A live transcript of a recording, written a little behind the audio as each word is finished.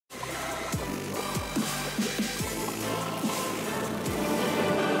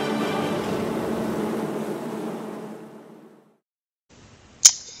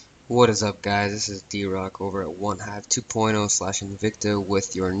What is up, guys? This is D-Rock over at OneHive 2.0/Invicta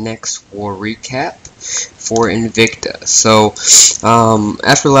with your next war recap for Invicta. So,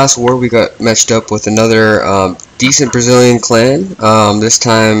 after last war, we got matched up with another decent Brazilian clan. This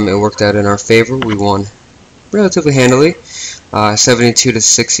time it worked out in our favor. We won relatively handily, 72 to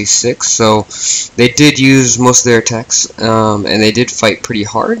 66. So they did use most of their attacks, and they did fight pretty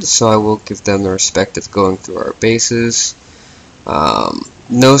hard. So I will give them the respect of going through our bases.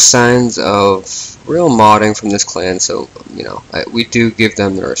 No signs of real modding from this clan, so we do give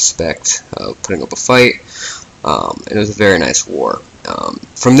them the respect of putting up a fight, and it was a very nice war.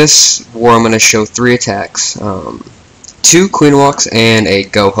 From this war, I'm going to show 3 attacks, 2 queen walks and a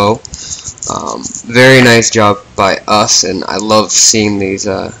go-ho. Very nice job by us, and I love seeing these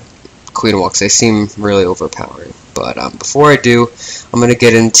queen walks. They seem really overpowering. But before I do, I'm going to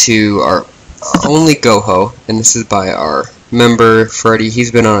get into our only go-ho, and this is by our member Freddy.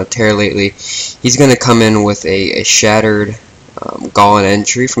 He's been on a tear lately. He's going to come in with a shattered Golem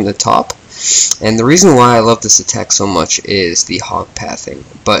entry from the top, and the reason why I love this attack so much is the hog pathing.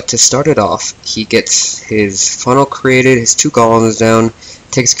 But to start it off, he gets his funnel created, his 2 golems down,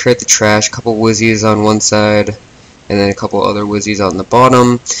 takes care of the trash, couple wizzies on one side, and then a couple other wizzies on the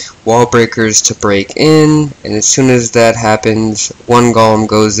bottom, wall breakers to break in, and as soon as that happens, 1 golem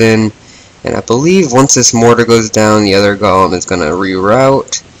goes in. And I believe once this mortar goes down, the other golem is going to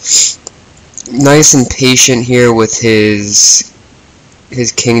reroute. Nice and patient here with his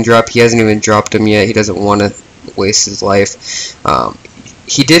king drop. He hasn't even dropped him yet. He doesn't want to waste his life.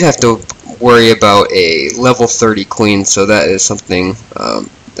 He did have to worry about a level 30 queen, so that is something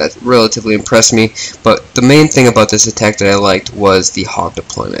that relatively impressed me. But the main thing about this attack that I liked was the hog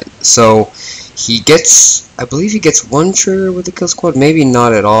deployment. So he gets, I believe he gets 1 trigger with the kill squad, maybe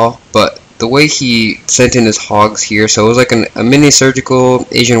not at all, but the way he sent in his hogs here, so it was like a mini surgical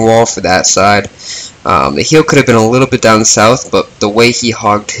Asian wall for that side. The heal could have been a little bit down south, but the way he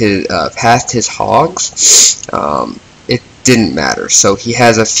hogged his pathed his hogs, it didn't matter. So he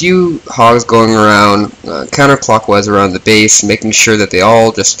has a few hogs going around counterclockwise around the base, making sure that they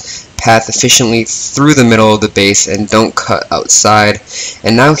all just path efficiently through the middle of the base and don't cut outside.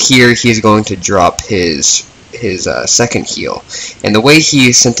 And now here he's going to drop his second heal, and the way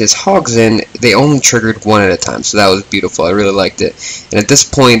he sent his hogs in, they only triggered 1 at a time, so that was beautiful. I really liked it. And at this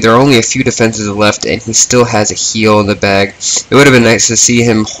point there are only a few defenses left, and he still has a heal in the bag. It would have been nice to see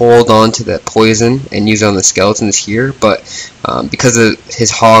him hold on to that poison and use it on the skeletons here, but because his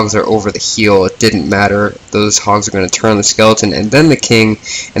hogs are over the heal, it didn't matter. Those hogs are going to turn on the skeleton and then the king,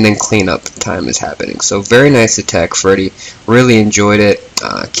 and then cleanup time is happening. So very nice attack, Freddy. Really enjoyed it.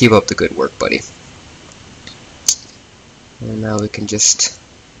 Keep up the good work, buddy. And now we can just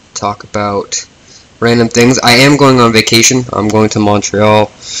talk about random things. I am going on vacation. I'm going to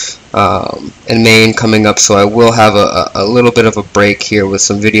Montreal and Maine coming up, so I will have a little bit of a break here with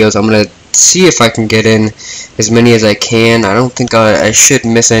some videos. I'm going to see if I can get in as many as I can. I don't think I should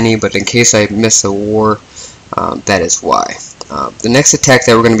miss any, but in case I miss a war, that is why. The next attack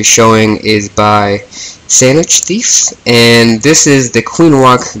that we're going to be showing is by Sandwich Thief, and this is the Queen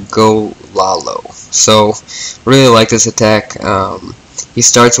Walk Go Lalo. So really like this attack. He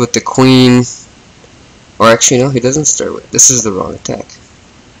starts with the queen, or actually no, he doesn't start with. This is the wrong attack.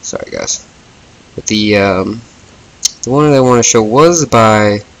 Sorry guys. But the one that I want to show was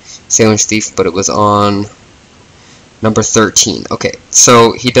by Sandwich Thief, but it was on number 13. Okay,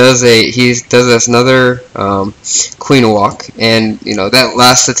 so he does us another queen walk, and that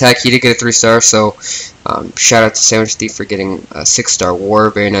last attack he did get a 3-star. So shout out to Sandwich Thief for getting a 6-star war.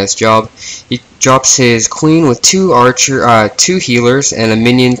 Very nice job. He drops his queen with 2 healers and a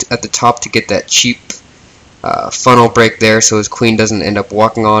minion at the top to get that cheap funnel break there, so his queen doesn't end up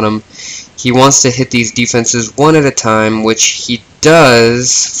walking on him. He wants to hit these defenses 1 at a time, which he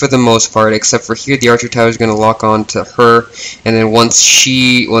does for the most part, except for here the archer tower is going to lock on to her, and then once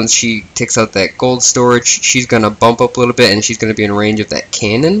she takes out that gold storage, she's going to bump up a little bit, and she's going to be in range of that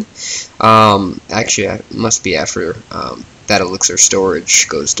cannon. Actually, it must be after that elixir storage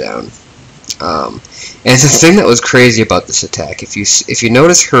goes down. And the thing that was crazy about this attack, if you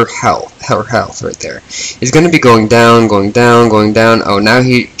notice her health right there, is going to be going down, going down, going down. Oh, now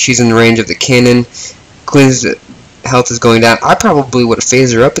she's in the range of the cannon. Queen's health is going down. I probably would have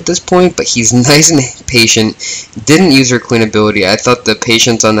phased her up at this point, but he's nice and patient. Didn't use her queen ability. I thought the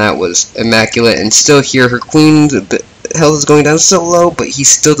patience on that was immaculate, and still here her queen's health is going down so low, but he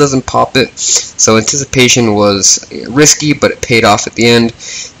still doesn't pop it. So anticipation was risky, but it paid off at the end.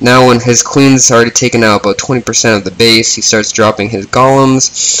 Now when his queen's already taken out about 20% of the base, he starts dropping his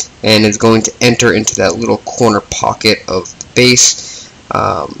golems and is going to enter into that little corner pocket of the base.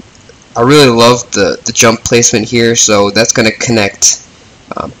 I really love the jump placement here, so that's going to connect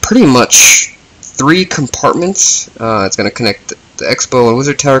pretty much 3 compartments. It's going to connect the Expo and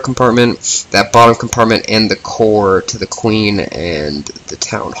Wizard Tower compartment, that bottom compartment, and the core to the Queen and the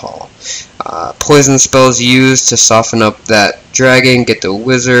Town Hall. Poison spells used to soften up that dragon, get the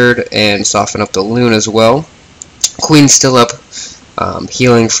wizard, and soften up the loon as well. Queen's still up,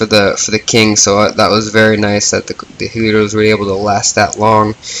 healing for the king, so that was very nice that the healers were able to last that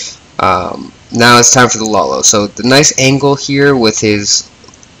long. Now it's time for the Lalo. So the nice angle here with his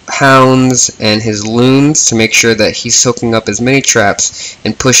hounds and his loons to make sure that he's soaking up as many traps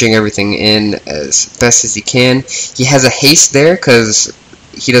and pushing everything in as best as he can. He has a haste there because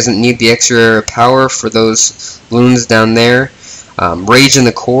he doesn't need the extra power for those loons down there. Rage in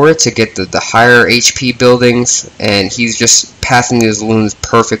the core to get the higher HP buildings, and he's just pathing these loons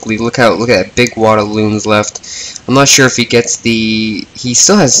perfectly. Look at that big wad of loons left. I'm not sure if he gets he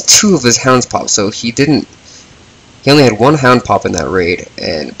still has 2 of his hounds pop, so he only had 1 hound pop in that raid,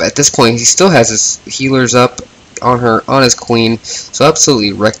 but at this point he still has his healers up on his queen, so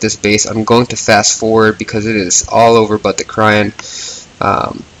absolutely wrecked this base. I'm going to fast forward because it is all over but the crying.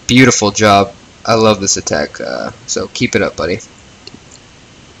 Beautiful job. I love this attack, so keep it up, buddy.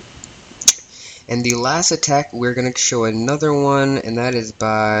 And the last attack, we're going to show another one, and that is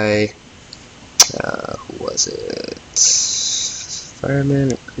by, who was it?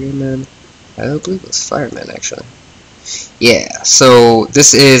 Fireman or Greenman? I don't believe it was Fireman, actually. Yeah, so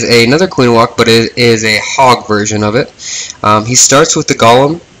this is another Queen Walk, but it is a hog version of it. He starts with the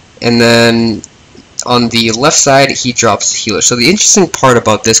Golem, and then on the left side he drops healer. So the interesting part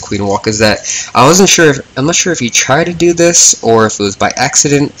about this Queen Walk is that I'm not sure if he tried to do this or if it was by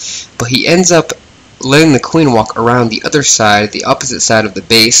accident, but he ends up letting the Queen Walk around the other side, the opposite side of the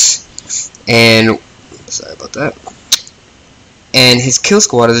base, and sorry about that. And his kill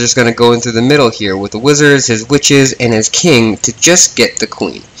squad is just going to go in through the middle here with the wizards, his witches, and his king to just get the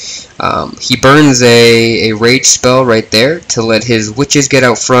queen. He burns a rage spell right there to let his witches get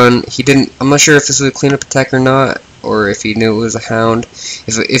out front. I'm not sure if this was a cleanup attack or not, or if he knew it was a hound.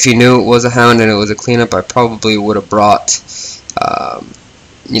 If he knew it was a hound and it was a cleanup, I probably would have brought, I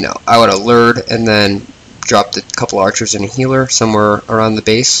would have lured and then dropped a couple archers and a healer somewhere around the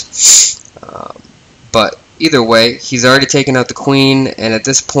base. But either way, he's already taken out the queen, and at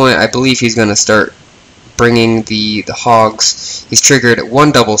this point I believe he's going to start bringing the hogs. He's triggered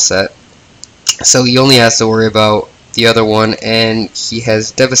 1 double set, so he only has to worry about the other one, and he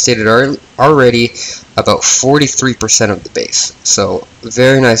has devastated already about 43% of the base. So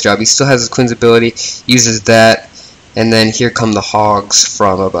very nice job. He still has his queen's ability, uses that, and then here come the hogs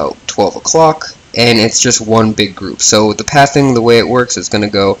from about 12 o'clock, and it's just one big group. So the pathing, the way it works, is going to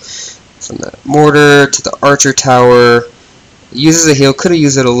go from the mortar to the archer tower. Uses a heal. Could have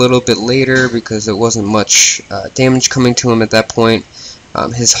used it a little bit later because there wasn't much damage coming to him at that point.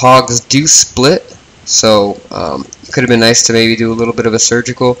 His hogs do split, so it could have been nice to maybe do a little bit of a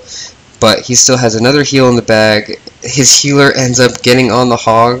surgical, but he still has another heal in the bag. His healer ends up getting on the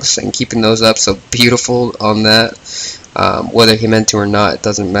hogs and keeping those up, so beautiful on that. Whether he meant to or not, it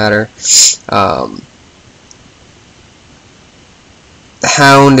doesn't matter. The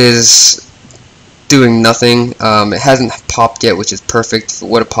hound is doing nothing. It hasn't popped yet, which is perfect. If it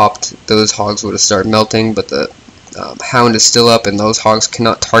would have popped, those hogs would have started melting, but the hound is still up and those hogs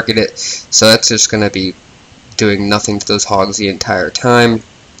cannot target it, so that's just going to be doing nothing to those hogs the entire time.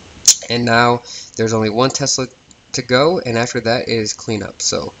 And now there's only 1 Tesla to go, and after that is cleanup.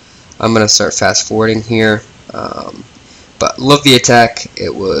 So I'm going to start fast forwarding here. But love the attack. It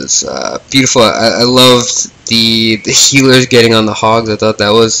was beautiful. I loved the healers getting on the hogs. I thought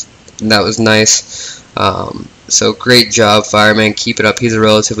that was nice. So great job, Fireman. Keep it up. He's a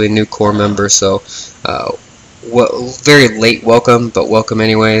relatively new core member, so very late welcome, but welcome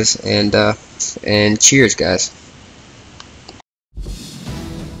anyways. And cheers, guys.